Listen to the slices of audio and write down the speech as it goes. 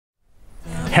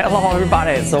Hello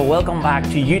everybody, so welcome back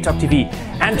to YouTube TV,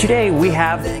 and today we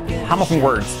have homophone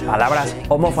words, palabras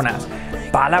homófonas,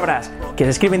 palabras que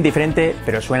se escriben diferente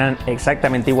pero suenan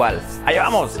exactamente igual. ¡Allá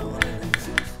vamos!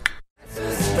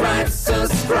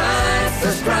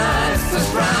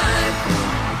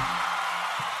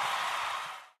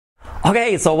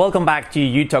 Okay, so welcome back to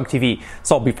YouTube TV.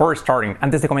 So before starting,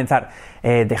 antes de comenzar,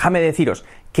 déjame deciros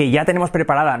que ya tenemos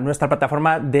preparada nuestra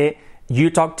plataforma de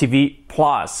YouTube TV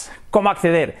Plus. ¿Cómo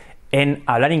acceder? En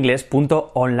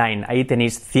hablaringlés.online. Ahí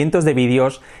tenéis cientos de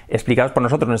vídeos explicados por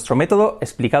nosotros, nuestro método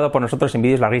explicado por nosotros en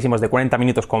vídeos larguísimos de 40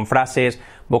 minutos con frases,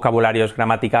 vocabularios,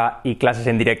 gramática y clases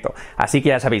en directo. Así que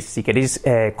ya sabéis, si queréis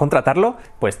contratarlo,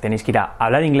 pues tenéis que ir a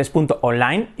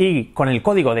hablaringlés.online y con el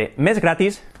código de mes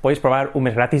gratis podéis probar un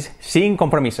mes gratis sin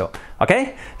compromiso. ¿Ok?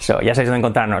 So, ya sabéis dónde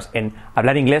encontrarnos en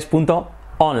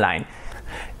hablaringlés.online.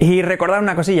 Y recordad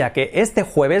una cosilla, que este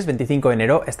jueves 25 de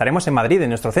enero estaremos en Madrid, en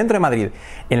nuestro centro de Madrid,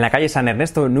 en la calle San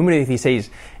Ernesto número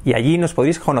 16, y allí nos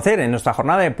podéis conocer en nuestra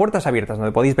jornada de puertas abiertas,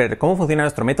 donde podéis ver cómo funciona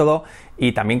nuestro método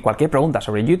y también cualquier pregunta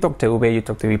sobre YouTube TV,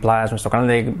 YouTube TV Plus, nuestro canal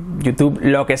de YouTube,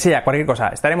 lo que sea, cualquier cosa.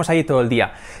 Estaremos ahí todo el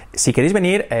día. Si queréis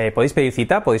venir, podéis pedir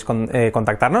cita, podéis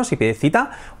contactarnos y pedir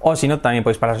cita, o si no, también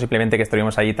podéis pasar simplemente que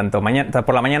estaremos allí tanto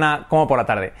por la mañana como por la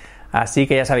tarde. Así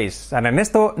que ya sabéis, San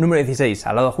Ernesto número 16,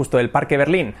 al lado justo del Parque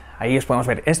Berlín. Ahí os podemos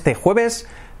ver este jueves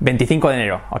 25 de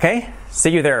enero, ¿ok?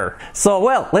 See you there. So,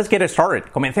 well, let's get started.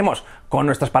 Comencemos con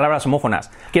nuestras palabras homófonas.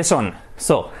 ¿Qué son?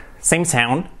 So, same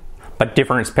sound, but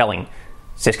different spelling.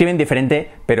 Se escriben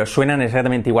diferente, pero suenan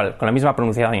exactamente igual, con la misma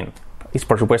pronunciación. Y,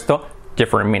 por supuesto,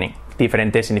 different meaning,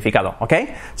 diferente significado, ¿ok?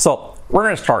 So, we're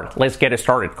gonna start. Let's get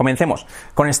started. Comencemos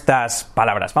con estas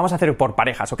palabras. Vamos a hacer por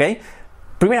parejas, ¿ok?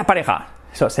 Primera pareja.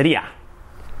 Eso sería,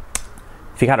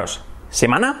 fijaros,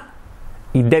 semana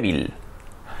y débil.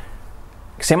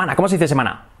 Semana, ¿cómo se dice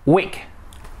semana? Week.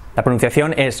 La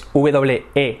pronunciación es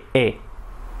W-E-E-K.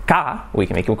 Uy,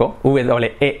 que me equivoco.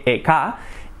 W-E-E-K.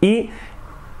 Y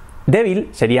débil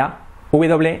sería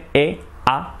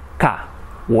W-E-A-K.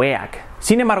 Weak.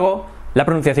 Sin embargo, la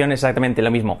pronunciación es exactamente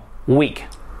lo mismo. Weak.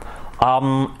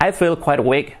 I feel quite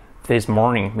weak this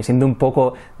morning. Me siento un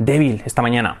poco débil esta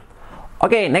mañana.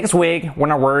 Okay, next week we're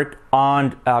gonna work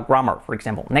on grammar, for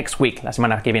example. Next week, la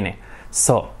semana que viene.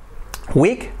 So,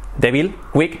 week, débil,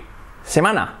 week,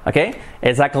 semana, okay?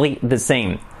 Exactly the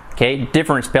same, okay?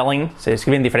 Different spelling, se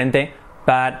escriben diferente,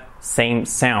 but same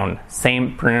sound,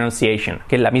 same pronunciation,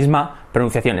 okay? La misma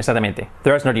pronunciación, exactamente.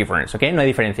 There's no difference, okay? No hay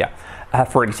diferencia.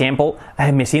 For example,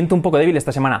 me siento un poco débil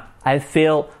esta semana. I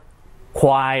feel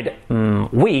quite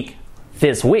weak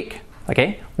this week,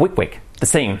 okay? Week. The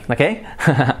same, okay?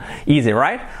 Easy,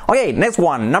 right? Okay, next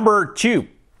one, number 2.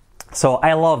 So,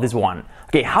 I love this one.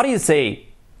 Okay, how do you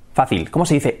say, fácil, ¿cómo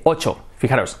se dice 8?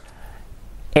 Fijaros,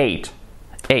 8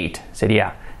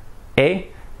 sería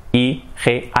E-I-G-H-T.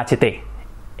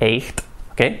 8,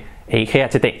 okay?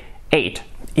 E-I-G-H-T, 8.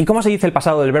 ¿Y cómo se dice el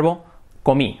pasado del verbo?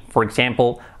 Comí. For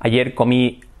example, ayer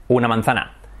comí una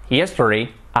manzana.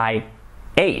 Yesterday, I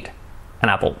ate an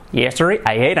apple. Yesterday,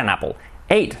 I ate an apple.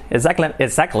 8,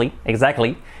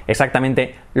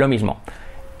 exactamente lo mismo.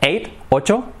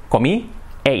 8, comí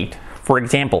 8. For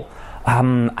example,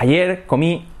 ayer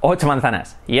comí 8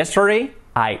 manzanas. Yesterday,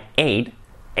 I ate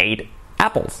 8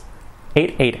 apples.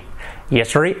 8.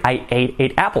 Yesterday, I ate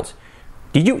 8 apples.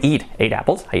 Did you eat 8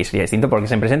 apples? Ahí sería distinto porque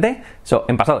es en presente. So,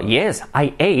 en pasado, yes,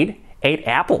 I ate 8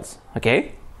 apples.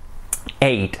 Okay?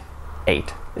 8.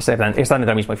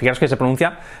 Exactamente lo mismo. Y fijaros que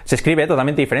se escribe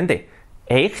totalmente diferente.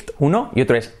 8, uno, y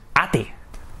otro es ate.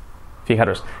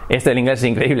 Fijaros, esto del inglés es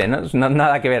increíble, ¿no? No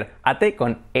nada que ver. Ate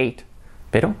con 8.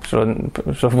 Pero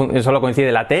solo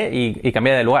coincide la T y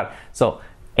cambia de lugar. So,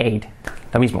 8.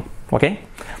 Lo mismo, ¿ok?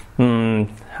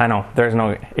 No, there's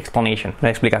no explanation. No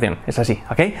hay explicación. Es así,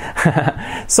 ¿ok?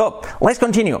 So, let's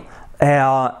continue.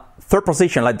 Third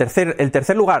position, el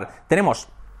tercer lugar. Tenemos,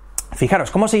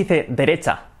 fijaros, ¿cómo se dice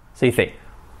derecha? Se dice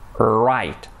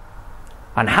right.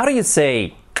 And how do you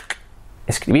say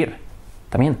escribir?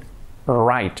 También.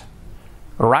 Right.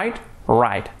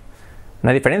 No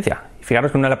hay diferencia.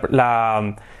 Fijaros que el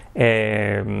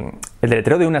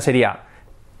deletreo de una sería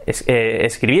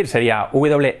escribir sería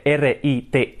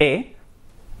W-R-I-T-E,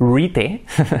 rite,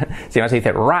 se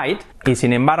dice right, y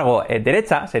sin embargo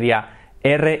derecha sería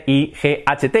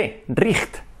R-I-G-H-T,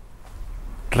 richt,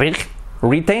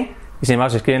 rite, y sin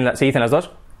embargo se dicen las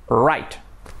dos right,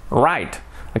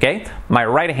 okay? My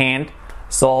right hand,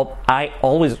 so I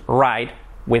always write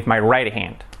with my right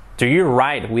hand. Do you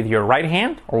write with your right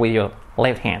hand or with your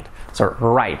left hand? So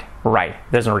right.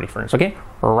 There's no difference, okay?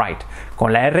 Right.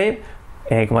 Con la R,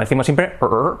 como decimos siempre,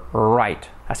 right.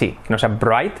 Así, que no sea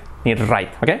bright ni right,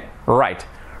 okay? Right.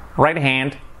 right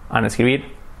hand, and escribir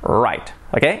right.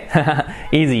 Okay?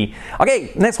 Easy.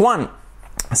 Okay, next one.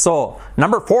 So,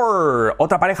 number 4,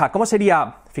 otra pareja. ¿Cómo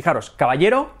sería? Fijaros,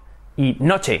 caballero y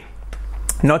noche.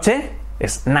 Noche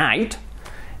es night,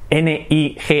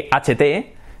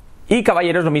 N-I-G-H-T, y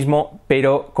caballero es lo mismo,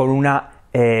 pero con una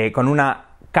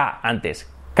K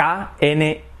antes.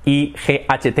 K-N-I-G-H-T,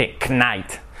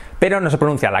 knight. Pero no se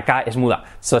pronuncia, la K es muda.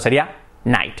 So sería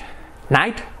night.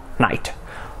 Night, night.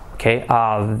 Okay,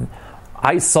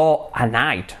 I saw a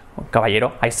knight.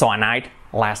 Caballero, I saw a knight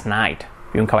last night.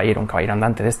 Y un caballero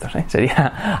andante de estos, ¿eh?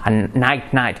 Sería a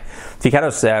night.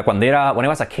 Fijaros, when I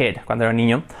was a kid, cuando era un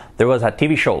niño, there was a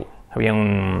TV show. Había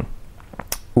un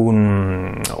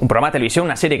programa de televisión,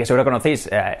 una serie que seguro conocéis,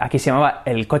 aquí se llamaba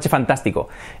El Coche Fantástico.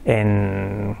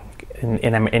 En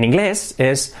inglés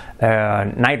es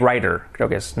Knight Rider, creo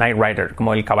que es Knight Rider,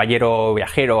 como el caballero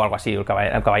viajero o algo así, el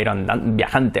caballero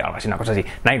viajante o algo así, una cosa así,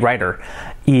 Knight Rider.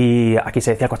 Y aquí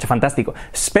se decía Coche Fantástico.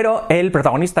 Pero el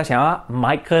protagonista se llamaba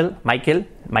Michael,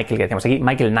 que decíamos aquí,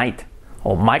 Michael Knight.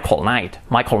 O Michael Knight,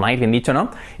 bien dicho, ¿no?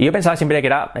 Y yo pensaba siempre que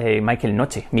era Miguel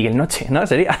Noche, ¿no?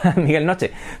 Sería Miguel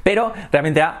Noche. Pero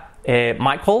realmente era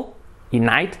Michael y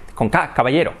Knight con K,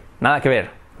 caballero. Nada que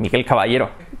ver, Miguel Caballero.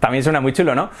 También suena muy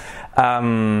chulo, ¿no?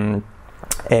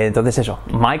 Entonces eso,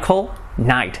 Michael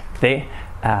Knight, de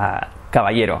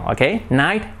caballero, ¿ok?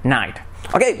 Knight.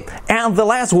 Ok, and the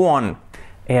last one.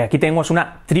 Aquí tenemos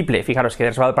una triple, fijaros que he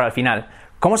reservado para el final.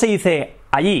 ¿Cómo se dice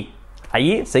allí?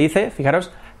 Allí se dice,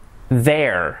 fijaros,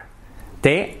 there,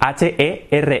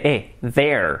 T-H-E-R-E,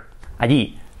 there,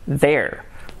 allí, there,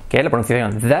 que la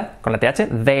pronunciación the con la TH,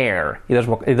 there, y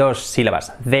dos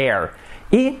sílabas, there.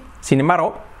 Y, sin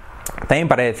embargo, también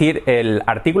para decir el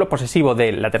artículo posesivo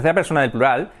de la tercera persona del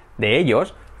plural, de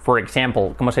ellos, for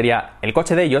example, ¿cómo sería el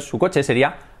coche de ellos? Su coche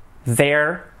sería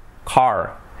their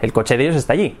car, el coche de ellos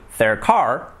está allí, their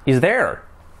car is there.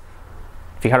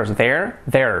 Fijaros, there,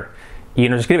 y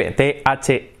nos escribe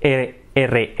T-H-E-R-E,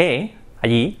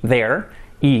 allí, there,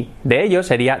 y de ellos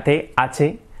sería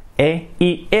T-H-E-I-R.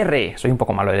 Soy un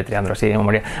poco malo deletreando así de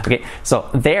memoria. Ok, so,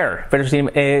 there, pero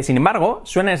sin embargo,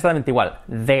 suena exactamente igual,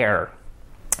 there.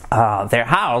 Their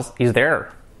house is there.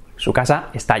 Su casa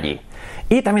está allí.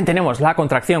 Y también tenemos la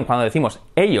contracción cuando decimos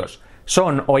ellos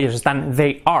son o ellos están,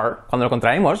 they are. Cuando lo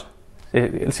contraemos,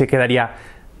 se quedaría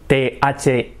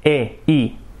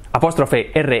T-H-E-I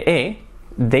apóstrofe R-E,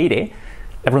 deire.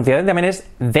 La pronunciación también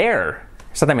es there,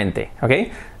 exactamente, ¿ok?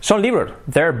 Son libros,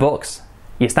 their books,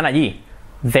 y están allí,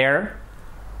 there,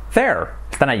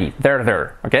 están allí, there,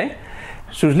 ¿ok?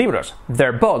 Sus libros,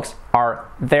 their books are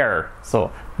there, so,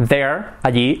 there,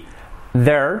 allí,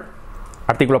 there,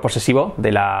 artículo posesivo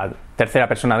de la tercera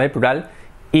persona del plural,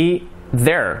 y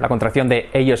there, la contracción de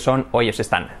ellos son o ellos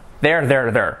están, there,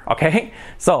 ¿ok?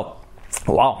 So,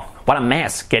 wow, what a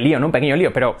mess, qué lío, ¿no? Un pequeño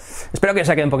lío, pero espero que os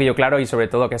quede un poquillo claro y sobre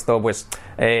todo que esto pues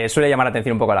suele llamar la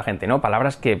atención un poco a la gente, ¿no?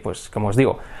 Palabras que pues como os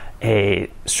digo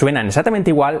suenan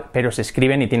exactamente igual pero se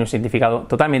escriben y tienen un significado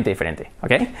totalmente diferente,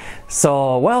 ¿ok?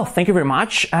 So, well, thank you very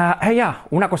much.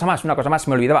 Una cosa más,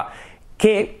 me olvidaba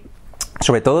que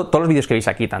sobre todo, todos los vídeos que veis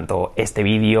aquí, tanto este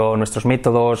vídeo, nuestros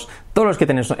métodos, todos los que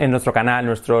tenéis en nuestro canal,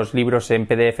 nuestros libros en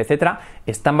PDF, etcétera,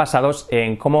 están basados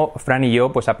en cómo Fran y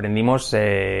yo pues aprendimos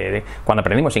cuando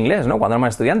aprendimos inglés, ¿no? Cuando éramos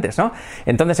estudiantes, ¿no?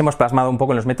 Entonces hemos plasmado un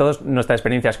poco en los métodos nuestras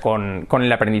experiencias con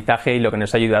el aprendizaje y lo que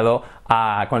nos ha ayudado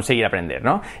a conseguir aprender,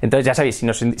 ¿no? Entonces ya sabéis, si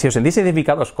os sentís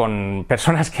identificados con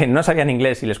personas que no sabían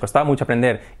inglés y les costaba mucho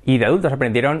aprender y de adultos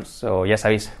aprendieron, ya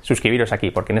sabéis, suscribiros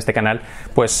aquí, porque en este canal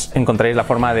pues encontraréis la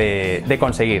forma de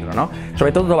conseguirlo, ¿no?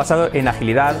 Sobre todo basado en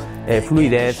agilidad,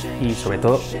 fluidez y sobre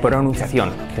todo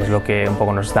pronunciación, que es lo que un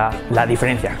poco nos da la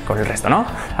diferencia con el resto, ¿no?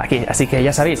 Aquí, así que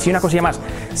ya sabéis, y una cosilla más,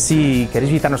 si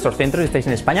queréis visitar nuestros centros y estáis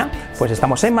en España, pues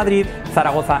estamos en Madrid,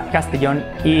 Zaragoza, Castellón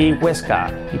y Huesca.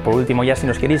 Y por último, ya si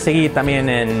nos queréis seguir también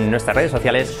en nuestras redes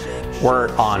sociales, we're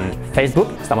on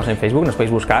Facebook, estamos en Facebook, nos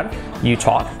podéis buscar,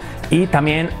 YouTalk. Y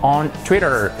también on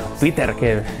Twitter,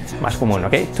 que es más común,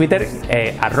 ¿ok? Twitter,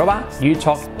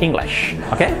 @YouTalkEnglish,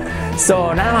 ¿ok?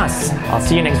 So, nada más. I'll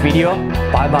see you next video.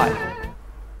 Bye, bye.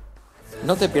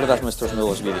 No te pierdas nuestros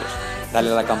nuevos vídeos.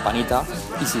 Dale a la campanita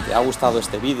y si te ha gustado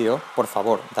este vídeo, por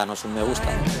favor, danos un me gusta.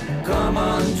 Come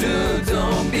on, dude,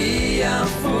 don't be a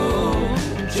fool.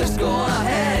 Just go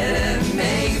ahead and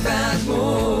make that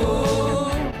move.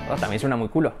 También suena muy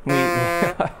culo,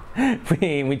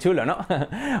 muy chulo, ¿no?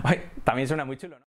 También suena muy chulo, ¿no?